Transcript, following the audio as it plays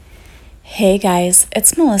Hey guys,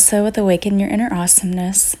 it's Melissa with Awaken Your Inner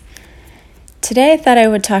Awesomeness. Today I thought I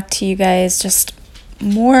would talk to you guys just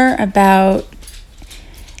more about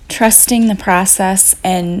trusting the process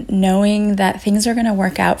and knowing that things are going to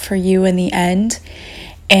work out for you in the end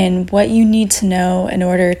and what you need to know in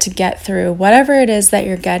order to get through whatever it is that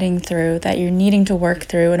you're getting through, that you're needing to work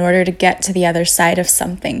through in order to get to the other side of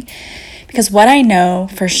something. Because what I know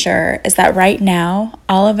for sure is that right now,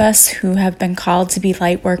 all of us who have been called to be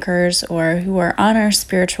light workers or who are on our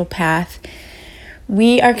spiritual path,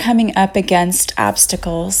 we are coming up against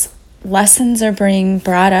obstacles. Lessons are being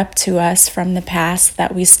brought up to us from the past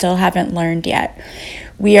that we still haven't learned yet.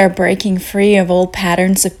 We are breaking free of old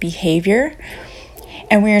patterns of behavior,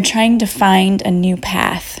 and we are trying to find a new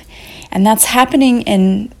path. And that's happening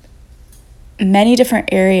in many different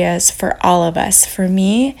areas for all of us. For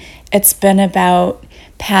me, it's been about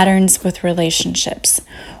patterns with relationships,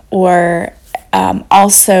 or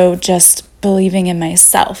also just believing in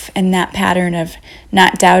myself and that pattern of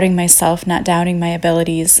not doubting myself, not doubting my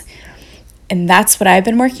abilities. And that's what I've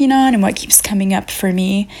been working on, and what keeps coming up for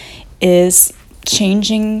me is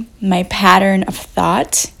changing my pattern of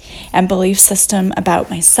thought and belief system about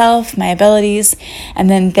myself, my abilities, and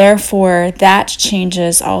then therefore that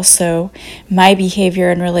changes also my behavior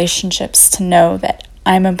in relationships to know that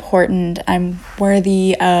I'm important, I'm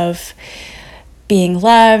worthy of being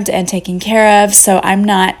loved and taken care of, so I'm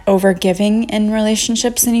not overgiving in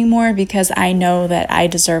relationships anymore because I know that I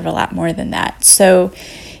deserve a lot more than that. So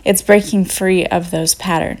it's breaking free of those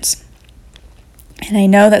patterns. And I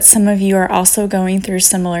know that some of you are also going through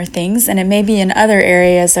similar things, and it may be in other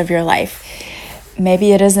areas of your life.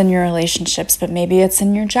 Maybe it is in your relationships, but maybe it's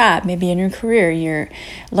in your job, maybe in your career. You're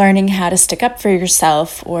learning how to stick up for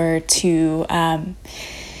yourself, or to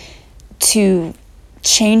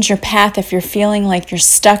change your path if you're feeling like you're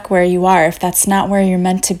stuck where you are. If that's not where you're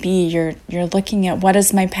meant to be, you're looking at, what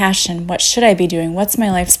is my passion? What should I be doing? What's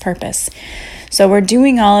my life's purpose? So we're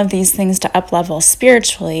doing all of these things to up-level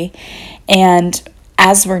spiritually, and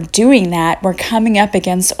as we're doing that, we're coming up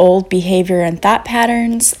against old behavior and thought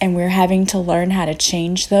patterns, and we're having to learn how to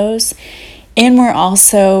change those. And we're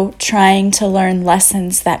also trying to learn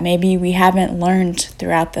lessons that maybe we haven't learned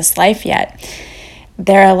throughout this life yet.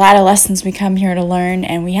 There are a lot of lessons we come here to learn,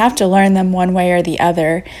 and we have to learn them one way or the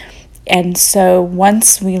other. And so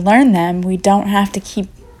once we learn them, we don't have to keep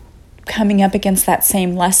coming up against that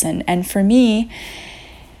same lesson. And for me,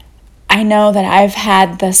 I know that I've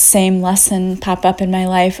had the same lesson pop up in my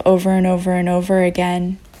life over and over and over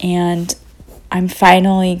again, and I'm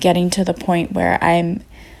finally getting to the point where I'm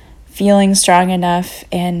feeling strong enough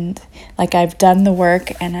and like I've done the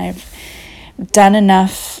work, and I've done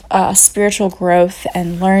enough spiritual growth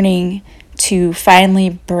and learning to finally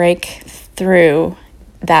break through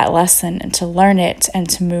that lesson and to learn it and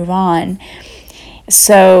to move on.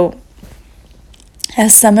 So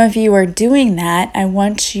as some of you are doing that, I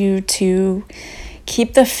want you to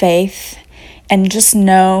keep the faith and just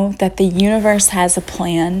know that the universe has a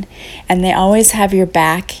plan, and they always have your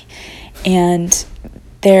back, and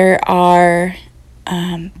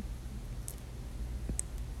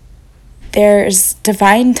there's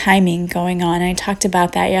divine timing going on. I talked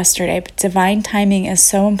about that yesterday, but divine timing is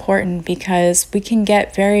so important because we can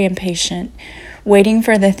get very impatient waiting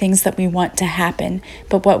for the things that we want to happen.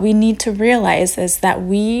 But what we need to realize is that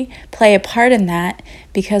we play a part in that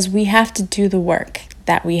because we have to do the work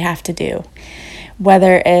that we have to do.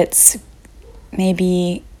 Whether it's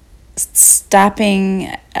maybe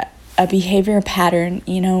stopping a behavior pattern,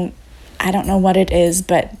 I don't know what it is,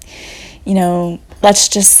 but, let's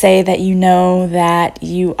just say that you know that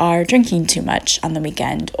you are drinking too much on the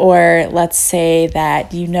weekend, or let's say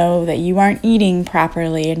that you know that you aren't eating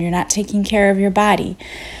properly and you're not taking care of your body.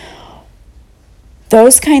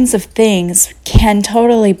 Those kinds of things can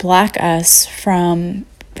totally block us from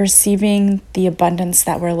receiving the abundance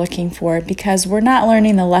that we're looking for, because we're not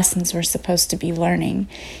learning the lessons we're supposed to be learning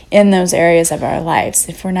in those areas of our lives.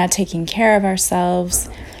 If we're not taking care of ourselves,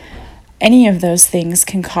 any of those things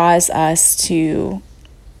can cause us to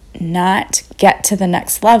not get to the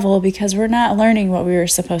next level because we're not learning what we were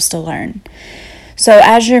supposed to learn. So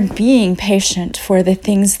as you're being patient for the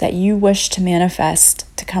things that you wish to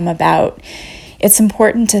manifest to come about, it's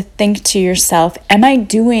important to think to yourself, am I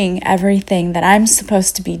doing everything that I'm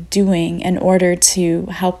supposed to be doing in order to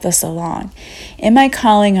help this along? Am I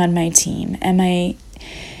calling on my team? Am I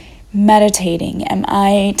meditating? Am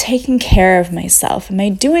I taking care of myself? Am I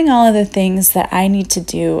doing all of the things that I need to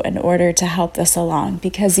do in order to help this along?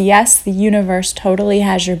 Because yes, the universe totally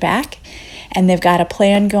has your back, and they've got a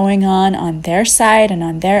plan going on their side and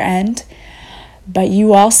on their end, but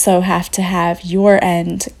you also have to have your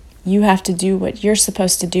end You have to do what you're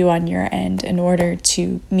supposed to do on your end in order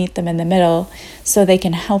to meet them in the middle so they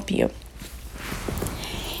can help you.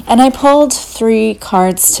 And I pulled 3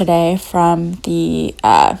 cards today from the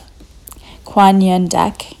Kuan Yin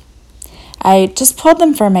deck. I just pulled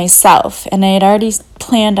them for myself, and I had already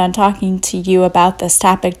planned on talking to you about this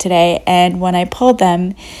topic today, and when I pulled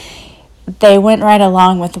them, they went right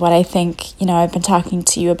along with what I think, I've been talking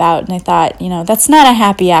to you about, and I thought, that's not a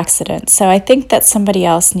happy accident, so I think that somebody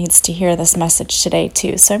else needs to hear this message today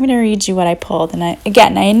too. So I'm going to read you what I pulled, and I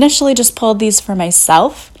initially just pulled these for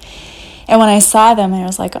myself, and when I saw them, I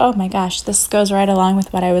was like, oh my gosh, this goes right along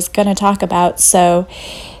with what I was going to talk about, so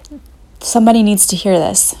somebody needs to hear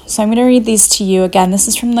this. So I'm going to read these to you. Again, this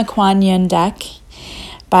is from the Kuan Yin deck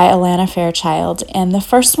by Alana Fairchild. And the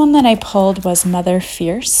first one that I pulled was Mother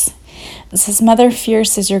Fierce. It says, Mother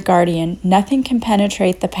Fierce is your guardian. Nothing can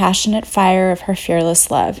penetrate the passionate fire of her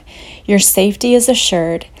fearless love. Your safety is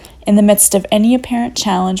assured. In the midst of any apparent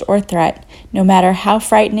challenge or threat, no matter how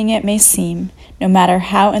frightening it may seem, no matter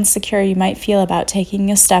how insecure you might feel about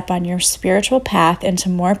taking a step on your spiritual path into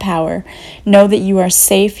more power, know that you are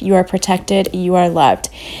safe, you are protected, you are loved.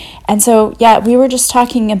 And so, we were just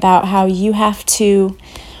talking about how you have to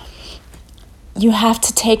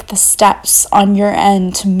take the steps on your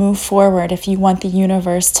end to move forward if you want the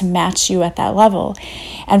universe to match you at that level.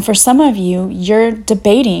 And for some of you, you're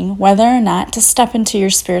debating whether or not to step into your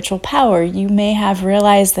spiritual power. You may have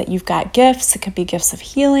realized that you've got gifts. It could be gifts of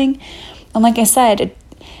healing. And like I said,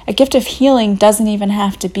 a gift of healing doesn't even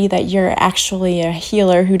have to be that you're actually a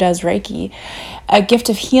healer who does Reiki. A gift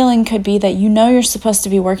of healing could be that you're supposed to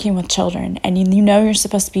be working with children and you're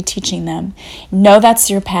supposed to be teaching them. That's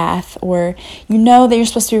your path, or that you're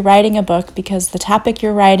supposed to be writing a book because the topic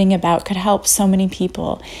you're writing about could help so many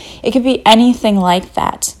people. It could be anything like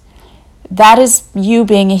that. That is you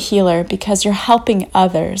being a healer because you're helping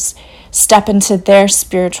others step into their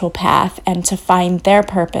spiritual path and to find their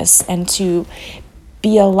purpose and to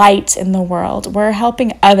be a light in the world. We're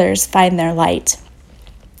helping others find their light.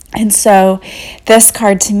 And so this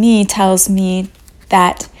card to me tells me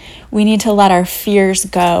that we need to let our fears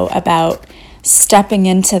go about stepping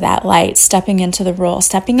into that light, stepping into the role,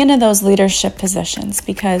 stepping into those leadership positions,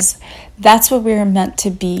 because that's what we're meant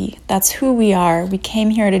to be. That's who we are. We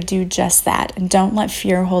came here to do just that, and don't let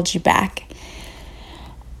fear hold you back.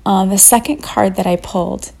 The second card that I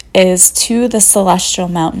pulled is To the Celestial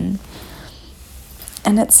Mountain.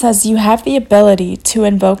 And it says, you have the ability to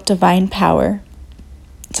invoke divine power,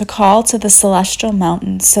 to call to the celestial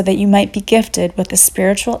mountain so that you might be gifted with the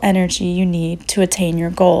spiritual energy you need to attain your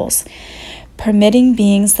goals. Permitting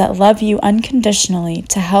beings that love you unconditionally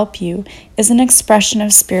to help you is an expression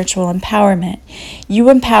of spiritual empowerment. You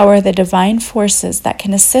empower the divine forces that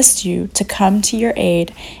can assist you to come to your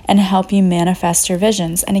aid and help you manifest your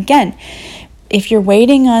visions. And again, if you're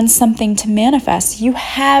waiting on something to manifest, you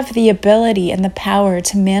have the ability and the power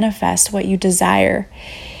to manifest what you desire.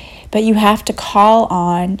 But you have to call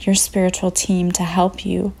on your spiritual team to help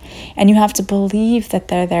you. And you have to believe that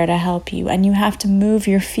they're there to help you. And you have to move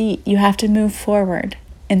your feet. You have to move forward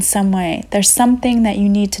in some way. There's something that you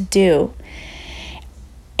need to do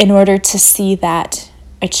in order to see that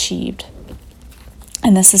achieved.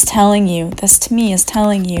 And this to me is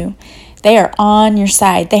telling you, they are on your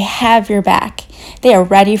side. They have your back. They are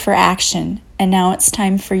ready for action. And now it's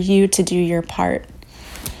time for you to do your part.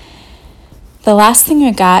 The last thing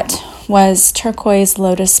I got was Turquoise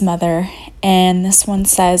Lotus Mother. And this one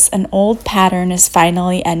says, an old pattern is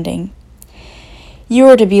finally ending. You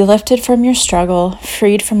are to be lifted from your struggle,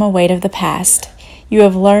 freed from a weight of the past. You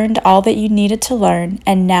have learned all that you needed to learn,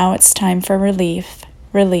 and now it's time for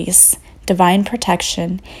release, divine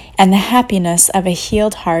protection, and the happiness of a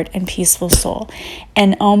healed heart and peaceful soul.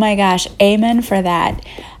 And oh my gosh, amen for that.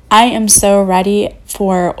 I am so ready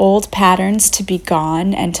for old patterns to be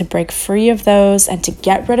gone and to break free of those and to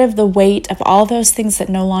get rid of the weight of all those things that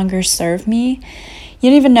no longer serve me. You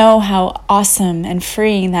don't even know how awesome and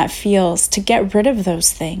freeing that feels to get rid of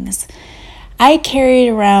those things. I carried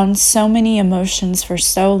around so many emotions for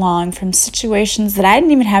so long from situations that I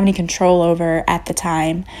didn't even have any control over at the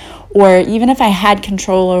time. Or even if I had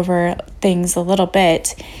control over things a little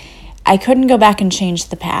bit, I couldn't go back and change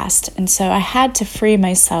the past. And so I had to free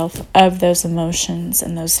myself of those emotions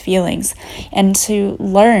and those feelings and to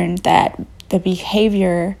learn that the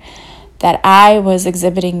behavior that I was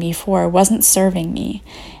exhibiting before wasn't serving me,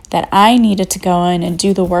 that I needed to go in and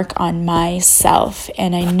do the work on myself.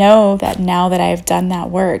 And I know that now that I've done that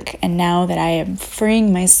work and now that I am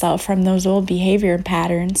freeing myself from those old behavior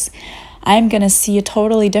patterns, I'm going to see a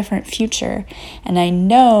totally different future. And I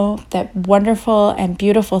know that wonderful and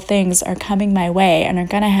beautiful things are coming my way and are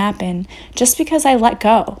going to happen just because I let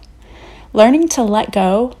go. Learning to let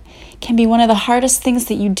go can be one of the hardest things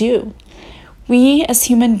that you do. We as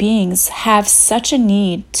human beings have such a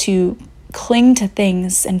need to cling to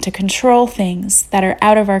things and to control things that are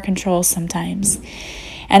out of our control sometimes.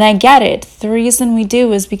 And I get it. The reason we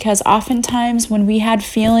do is because oftentimes when we had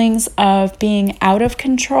feelings of being out of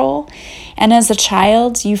control, and as a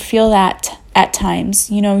child, you feel that at times,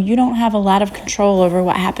 you don't have a lot of control over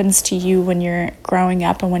what happens to you when you're growing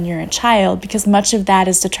up and when you're a child, because much of that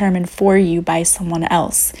is determined for you by someone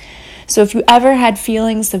else. So if you ever had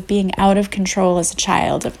feelings of being out of control as a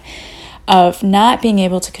child, of not being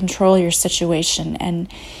able to control your situation, and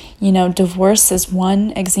divorce is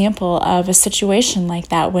one example of a situation like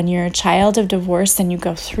that. When you're a child of divorce and you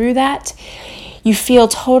go through that, you feel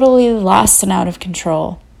totally lost and out of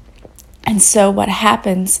control. And so what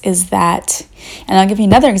happens is that, and I'll give you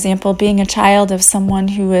another example, being a child of someone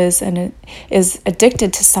who is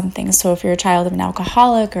addicted to something. So if you're a child of an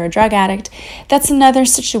alcoholic or a drug addict, that's another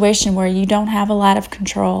situation where you don't have a lot of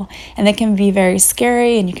control, and it can be very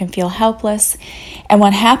scary and you can feel helpless. And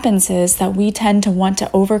what happens is that we tend to want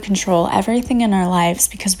to over-control everything in our lives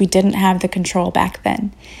because we didn't have the control back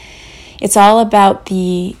then. It's all about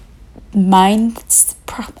the mindset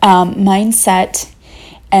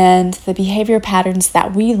and the behavior patterns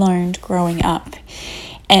that we learned growing up.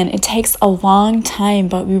 And it takes a long time,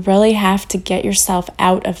 but we really have to get yourself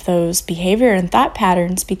out of those behavior and thought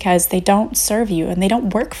patterns because they don't serve you and they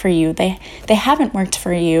don't work for you. They haven't worked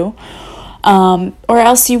for you, or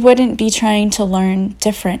else you wouldn't be trying to learn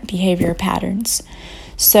different behavior patterns.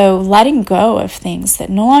 So letting go of things that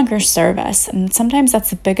no longer serve us, and sometimes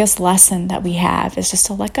that's the biggest lesson that we have, is just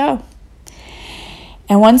to let go.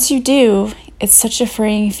 And once you do, it's such a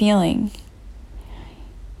freeing feeling.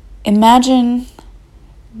 Imagine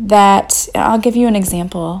that, I'll give you an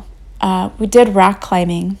example. We did rock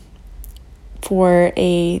climbing for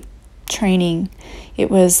a training.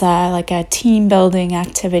 It was like a team building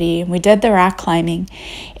activity. We did the rock climbing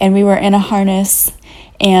and we were in a harness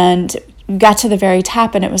and we got to the very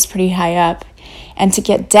top and it was pretty high up. And to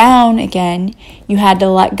get down again, you had to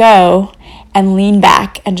let go and lean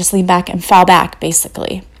back and fall back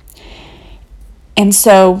basically. And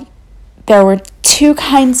so there were two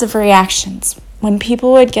kinds of reactions. When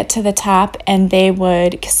people would get to the top and they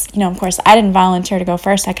would, because, of course, I didn't volunteer to go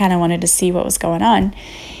first. I kind of wanted to see what was going on.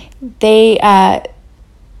 They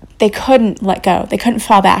couldn't let go. They couldn't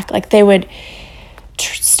fall back. Like they would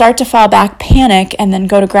start to fall back, panic, and then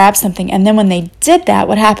go to grab something. And then when they did that,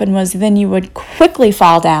 what happened was then you would quickly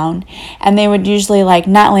fall down and they would usually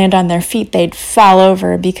not land on their feet. They'd fall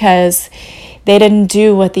over because they didn't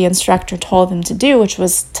do what the instructor told them to do, which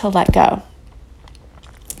was to let go.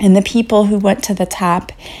 And the people who went to the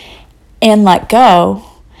top and let go,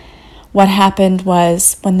 what happened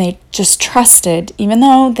was when they just trusted, even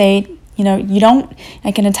though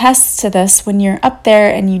I can attest to this, when you're up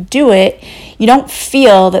there and you do it, you don't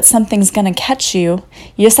feel that something's going to catch you.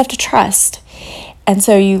 You just have to trust. And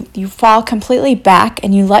so you fall completely back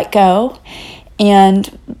and you let go.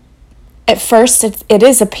 And at first, it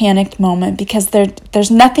is a panicked moment because there's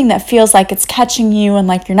nothing that feels like it's catching you and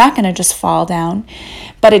like you're not going to just fall down.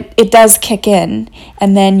 But it does kick in,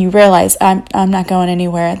 and then you realize, I'm not going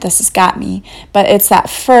anywhere, this has got me. But it's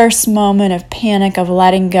that first moment of panic, of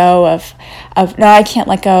letting go, of no, I can't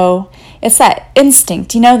let go. It's that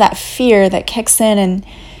instinct, that fear that kicks in, and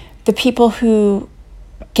the people who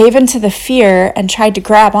gave into the fear and tried to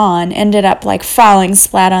grab on ended up falling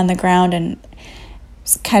splat on the ground, and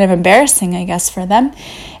it's kind of embarrassing, I guess, for them.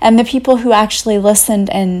 And the people who actually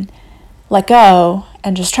listened and let go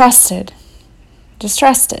and just trusted,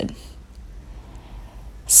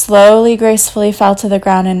 slowly, gracefully fell to the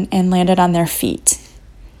ground and landed on their feet.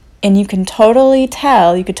 And you can totally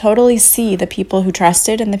tell, you could totally see the people who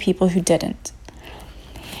trusted and the people who didn't.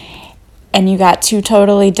 And you got two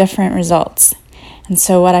totally different results. And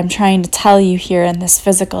so what I'm trying to tell you here in this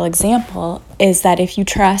physical example is that if you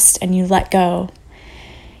trust and you let go,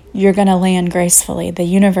 you're going to land gracefully. The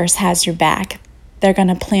universe has your back. They're going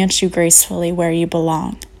to plant you gracefully where you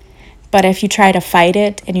belong. But if you try to fight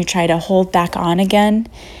it and you try to hold back on again,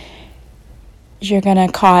 you're going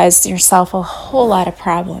to cause yourself a whole lot of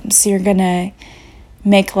problems. You're going to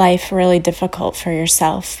make life really difficult for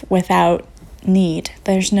yourself without need.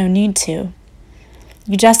 There's no need to.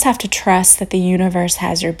 You just have to trust that the universe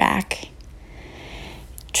has your back.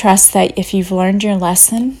 Trust that if you've learned your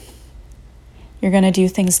lesson, you're going to do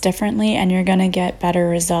things differently and you're going to get better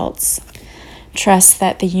results. Trust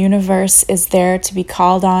that the universe is there to be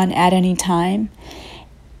called on at any time.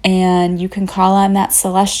 And you can call on that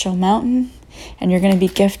celestial mountain, and you're going to be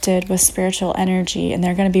gifted with spiritual energy, and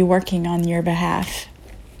they're going to be working on your behalf.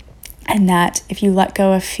 And that if you let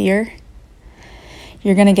go of fear,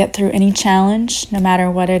 you're going to get through any challenge, no matter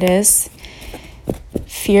what it is.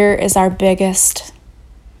 Fear is our biggest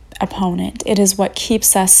opponent. It is what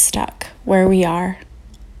keeps us stuck where we are.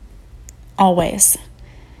 Always.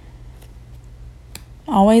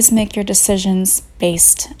 Always make your decisions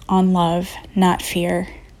based on love, not fear.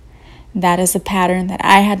 That is a pattern that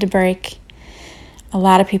I had to break. A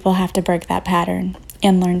lot of people have to break that pattern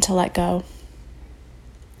and learn to let go.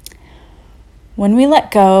 When we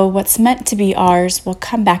let go, what's meant to be ours will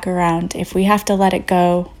come back around. If we have to let it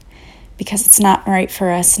go because it's not right for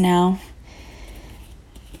us now,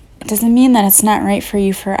 it doesn't mean that it's not right for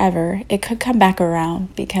you forever. It could come back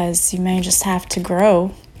around because you may just have to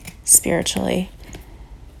grow spiritually.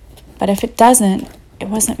 But if it doesn't, it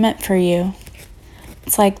wasn't meant for you.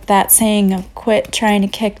 It's like that saying of quit trying to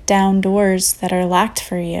kick down doors that are locked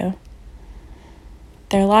for you.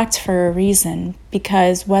 They're locked for a reason,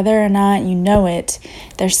 because whether or not you know it,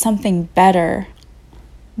 there's something better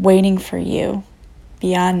waiting for you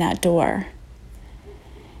beyond that door.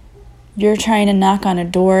 You're trying to knock on a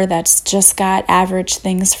door that's just got average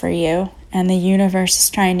things for you, and the universe is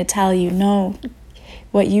trying to tell you, no,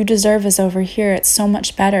 what you deserve is over here. It's so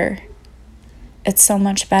much better. It's so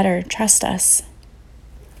much better. Trust us.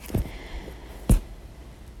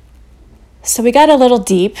 So we got a little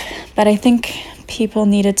deep, but I think people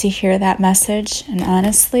needed to hear that message. And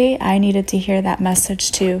honestly, I needed to hear that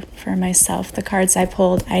message too for myself. The cards I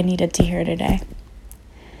pulled, I needed to hear today.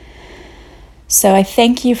 So I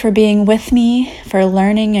thank you for being with me, for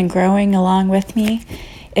learning and growing along with me.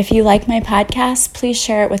 If you like my podcast, please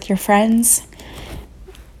share it with your friends.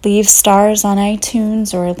 Leave stars on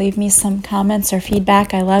iTunes or leave me some comments or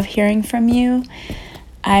feedback. I love hearing from you.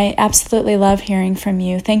 I absolutely love hearing from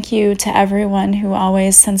you. Thank you to everyone who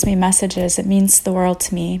always sends me messages. It means the world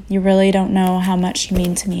to me. You really don't know how much you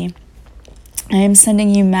mean to me. I am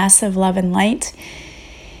sending you massive love and light.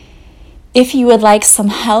 If you would like some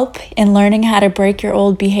help in learning how to break your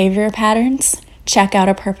old behavior patterns, check out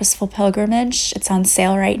A Purposeful Pilgrimage. It's on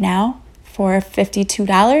sale right now for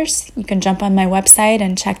 $52. You can jump on my website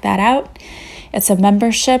and check that out. It's a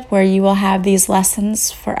membership where you will have these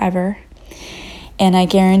lessons forever. And I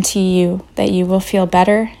guarantee you that you will feel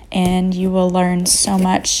better and you will learn so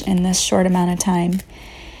much in this short amount of time.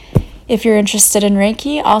 If you're interested in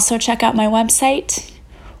Reiki, also check out my website.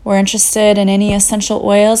 We're interested in any essential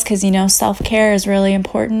oils because, self-care is really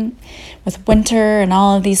important. With winter and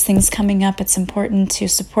all of these things coming up, it's important to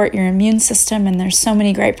support your immune system. And there's so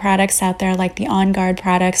many great products out there like the On Guard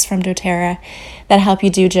products from doTERRA that help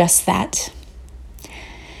you do just that.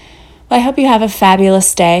 Well, I hope you have a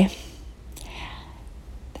fabulous day.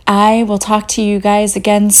 I will talk to you guys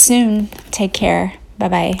again soon. Take care.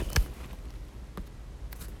 Bye-bye.